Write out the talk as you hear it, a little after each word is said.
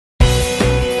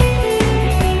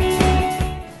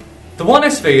One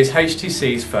SV is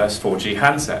HTC's first 4G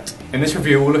handset. In this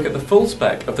review we'll look at the full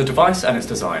spec of the device and its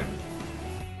design.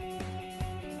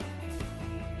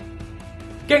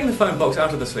 Getting the phone box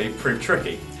out of the sleeve proved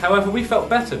tricky, however we felt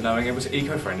better knowing it was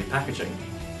eco-friendly packaging.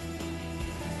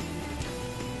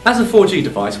 As a 4G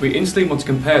device, we instantly want to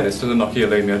compare this to the Nokia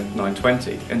Lumia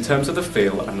 920 in terms of the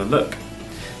feel and the look.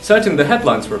 Certainly the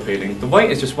headlines were appealing. The weight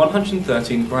is just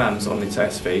 113 grams on its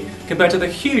SV compared to the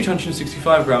huge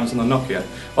 165 grams on the Nokia,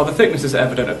 while the thickness is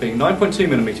evident at being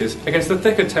 9.2mm against the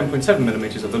thicker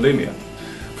 10.7mm of the Lumia.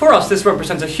 For us, this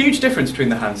represents a huge difference between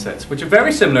the handsets, which are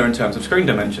very similar in terms of screen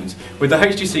dimensions, with the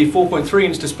HTC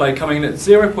 4.3-inch display coming in at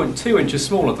 0.2 inches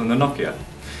smaller than the Nokia.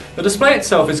 The display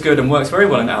itself is good and works very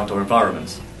well in outdoor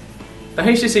environments. The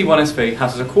HTC One SV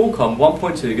houses a Qualcomm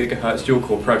 1.2 GHz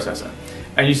dual-core processor,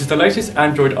 and uses the latest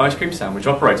Android Ice Cream Sandwich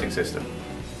operating system.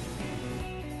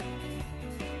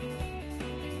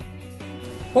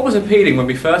 What was appealing when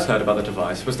we first heard about the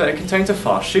device was that it contains a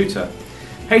fast shooter.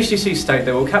 HTC state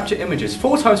that it will capture images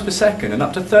 4 times per second and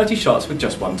up to 30 shots with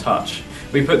just one touch.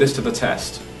 We put this to the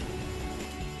test.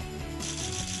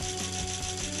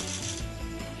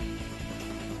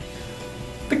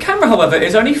 The camera, however,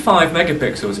 is only 5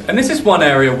 megapixels, and this is one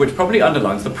area which probably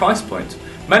underlines the price point.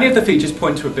 Many of the features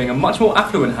point to it being a much more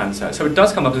affluent handset, so it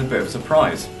does come up as a bit of a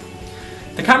surprise.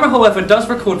 The camera, however, does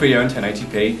record video in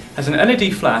 1080p, has an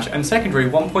LED flash and secondary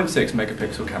 1.6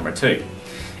 megapixel camera too.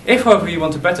 If, however, you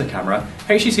want a better camera,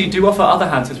 HTC do offer other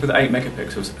handsets with 8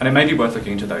 megapixels, and it may be worth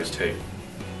looking into those too.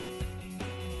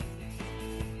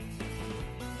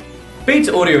 Beats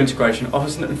audio integration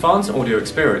offers an advanced audio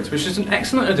experience, which is an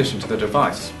excellent addition to the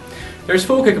device. There is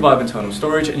 4GB of internal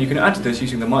storage, and you can add to this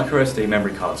using the microSD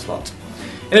memory card slot.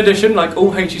 In addition, like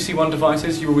all HTC One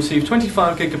devices, you will receive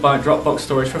 25GB Dropbox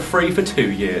storage for free for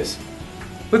 2 years.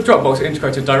 With Dropbox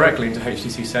integrated directly into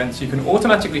HTC Sense, you can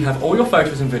automatically have all your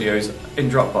photos and videos in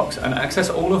Dropbox and access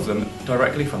all of them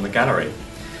directly from the gallery.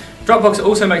 Dropbox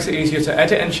also makes it easier to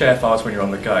edit and share files when you're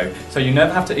on the go, so you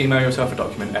never have to email yourself a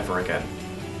document ever again.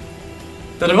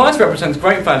 The device represents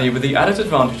great value with the added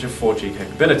advantage of 4G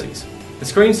capabilities. The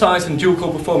screen size and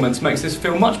dual-core performance makes this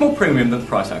feel much more premium than the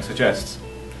price tag suggests.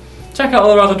 Check out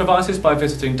all our other devices by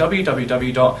visiting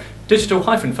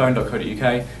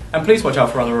www.digital-phone.co.uk and please watch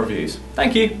out for other reviews.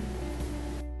 Thank you!